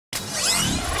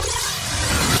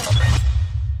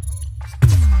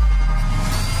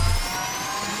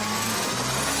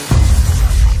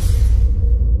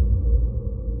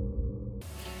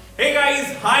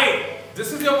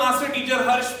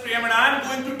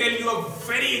a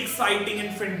very exciting and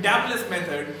fantabulous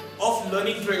method of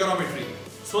learning trigonometry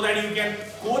so that you can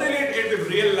correlate it with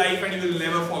real life and you will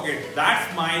never forget.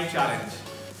 That's my challenge.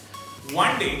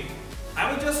 One day,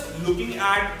 I was just looking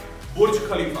at Burj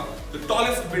Khalifa, the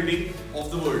tallest building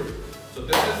of the world. So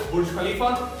this is Burj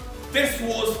Khalifa. This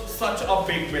was such a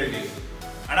big building.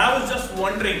 And I was just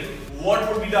wondering what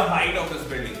would be the height of this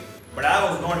building. But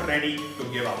I was not ready to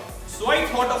give up. So I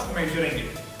thought of measuring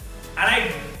it. And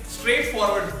I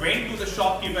straightforward went to the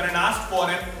shopkeeper and asked for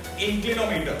an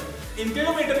inclinometer.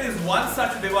 Inclinometer is one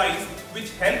such device which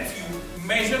helps you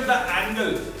measure the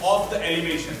angle of the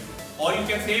elevation. Or you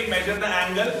can say measure the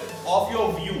angle of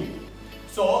your view.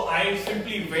 So I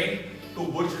simply went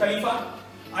to Burj Khalifa.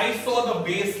 I saw the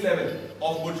base level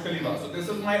of Burj Khalifa. So this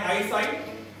is my eyesight,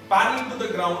 parallel to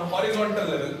the ground, horizontal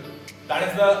level. That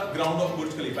is the ground of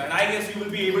Burj Khalifa. And I guess you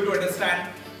will be able to understand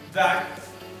that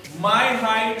my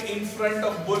height in front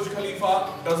of Burj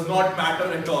Khalifa does not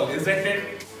matter at all, isn't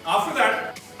it? After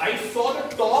that, I saw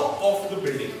the top of the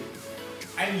building.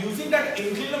 And using that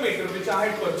inclinometer which I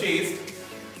had purchased,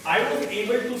 I was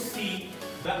able to see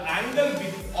the angle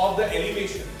of the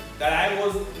elevation that I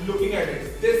was looking at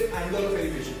it, this angle of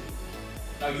elevation.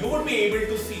 Now you would be able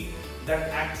to see that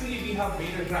actually we have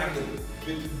made a triangle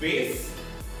with base,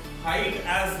 height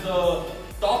as the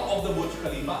top of the Burj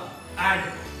Khalifa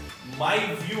and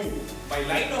my view, my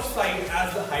line of sight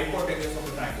as the hypotenuse of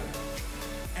the triangle.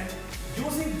 And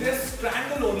using this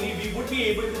triangle only, we would be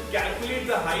able to calculate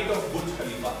the height of Burj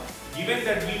Khalifa, given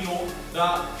that we know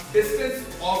the distance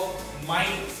of my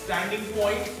standing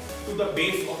point to the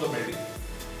base of the building.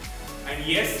 And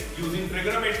yes, using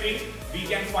trigonometry, we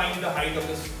can find the height of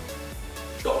this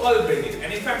tall building.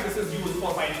 And in fact, this is used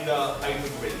for finding the height of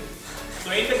the building.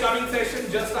 So in the coming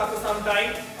session, just after some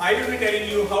time, I will be telling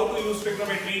you how to use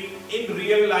trigonometry in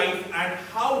real life and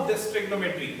how this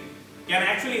trigonometry can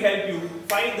actually help you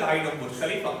find the height of Burj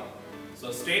Khalifa.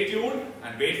 So stay tuned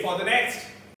and wait for the next.